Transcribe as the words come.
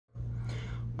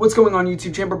What's going on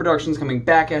YouTube? Chamber Productions coming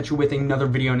back at you with another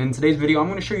video, and in today's video I'm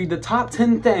going to show you the top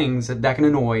 10 things that can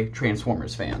annoy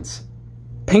Transformers fans.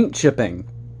 Paint chipping.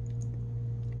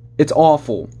 It's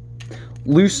awful.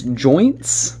 Loose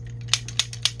joints.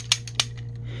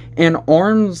 And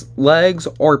arms, legs,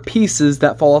 or pieces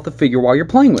that fall off the figure while you're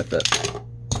playing with it.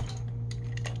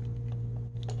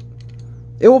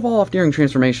 It will fall off during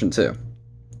transformation too.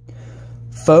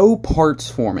 Faux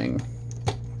parts forming.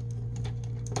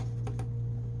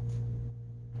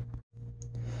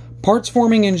 Parts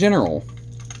forming in general.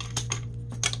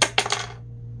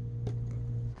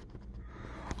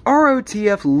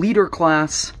 ROTF Leader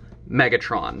Class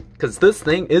Megatron, because this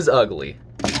thing is ugly.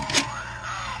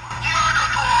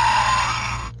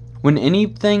 When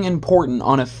anything important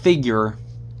on a figure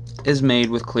is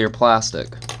made with clear plastic.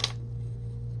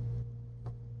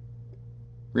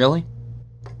 Really?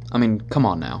 I mean, come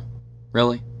on now.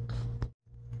 Really?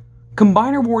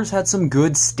 Combiner Wars had some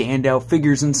good standout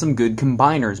figures and some good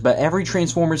combiners, but every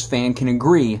Transformers fan can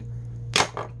agree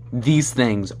these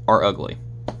things are ugly.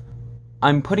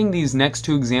 I'm putting these next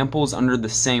two examples under the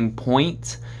same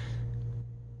point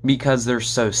because they're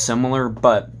so similar,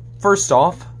 but first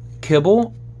off,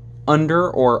 Kibble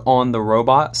under or on the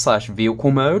robot /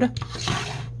 vehicle mode,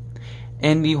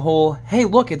 and the whole, hey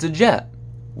look, it's a jet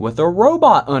with a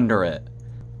robot under it.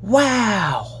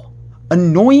 Wow!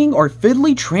 Annoying or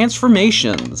fiddly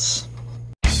transformations.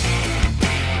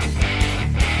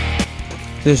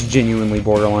 This genuinely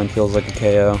borderline feels like a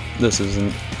KO. This is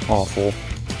an awful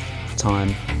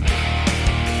time.